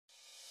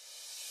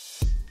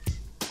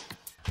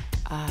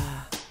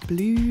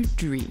Blue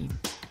Dream.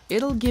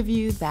 It'll give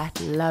you that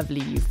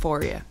lovely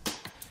euphoria.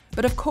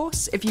 But of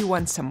course, if you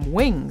want some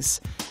wings,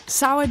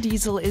 sour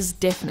diesel is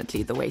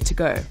definitely the way to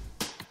go.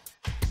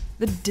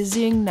 The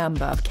dizzying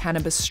number of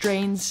cannabis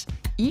strains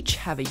each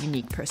have a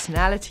unique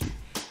personality,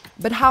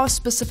 but how a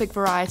specific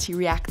variety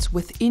reacts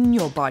within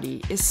your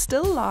body is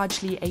still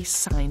largely a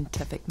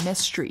scientific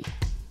mystery.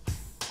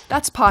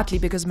 That's partly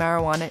because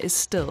marijuana is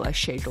still a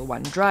Schedule I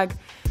drug,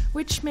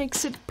 which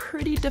makes it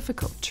pretty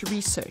difficult to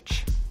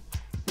research.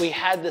 We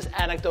had this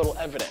anecdotal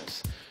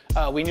evidence.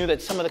 We knew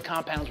that some of the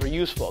compounds were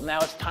useful. Now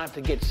it's time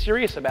to get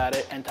serious about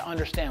it and to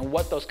understand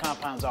what those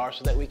compounds are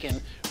so that we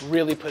can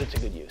really put it to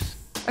good use.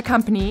 A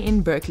company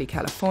in Berkeley,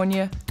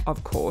 California,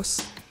 of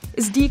course,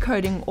 is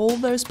decoding all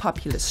those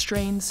popular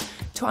strains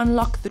to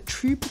unlock the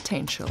true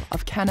potential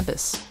of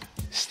cannabis.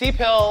 Steep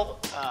Hill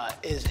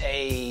is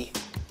a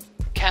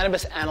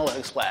cannabis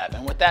analytics lab,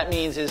 and what that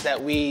means is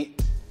that we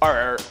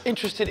are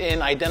interested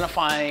in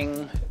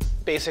identifying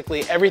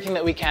basically everything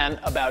that we can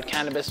about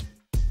cannabis.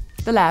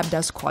 The lab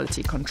does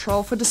quality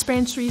control for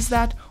dispensaries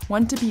that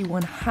want to be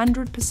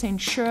 100%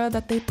 sure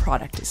that their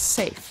product is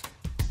safe.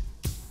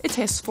 It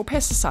tests for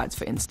pesticides,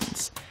 for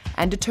instance,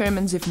 and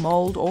determines if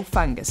mold or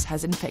fungus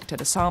has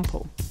infected a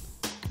sample.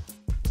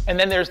 And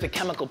then there's the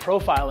chemical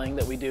profiling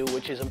that we do,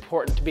 which is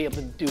important to be able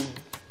to do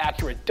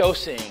accurate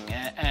dosing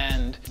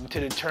and to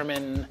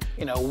determine,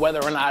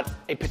 whether or not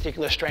a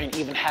particular strain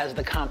even has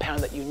the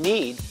compound that you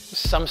need.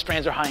 Some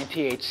strains are high in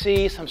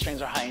THC, some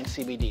strains are high in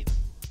CBD.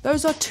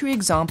 Those are two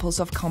examples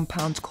of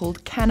compounds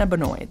called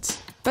cannabinoids,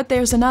 but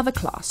there's another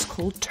class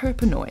called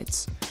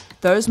terpenoids.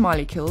 Those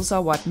molecules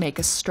are what make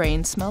a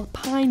strain smell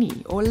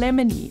piney or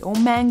lemony or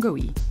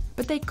mangoey,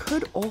 but they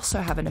could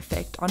also have an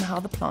effect on how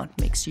the plant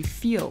makes you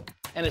feel.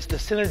 And it's the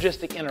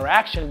synergistic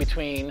interaction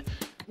between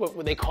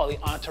what they call the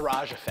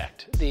entourage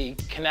effect, the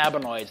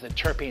cannabinoids, the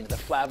terpenes, the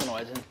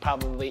flavonoids, and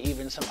probably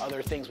even some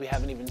other things we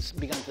haven't even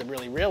begun to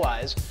really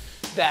realize,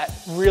 that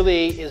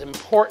really is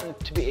important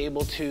to be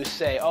able to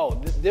say,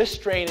 this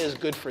strain is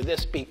good for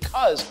this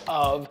because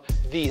of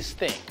these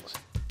things.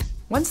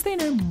 Once they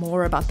know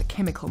more about the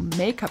chemical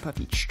makeup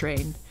of each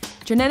strain,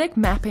 genetic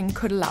mapping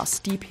could allow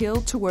Steep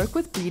Hill to work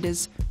with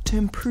breeders to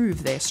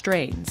improve their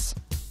strains.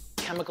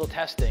 Chemical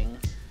testing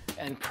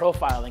and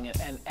profiling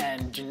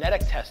and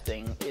genetic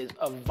testing is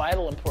of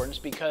vital importance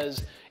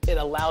because it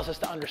allows us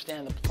to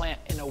understand the plant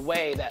in a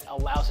way that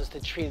allows us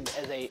to treat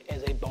it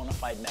as a bona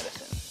fide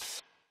medicine.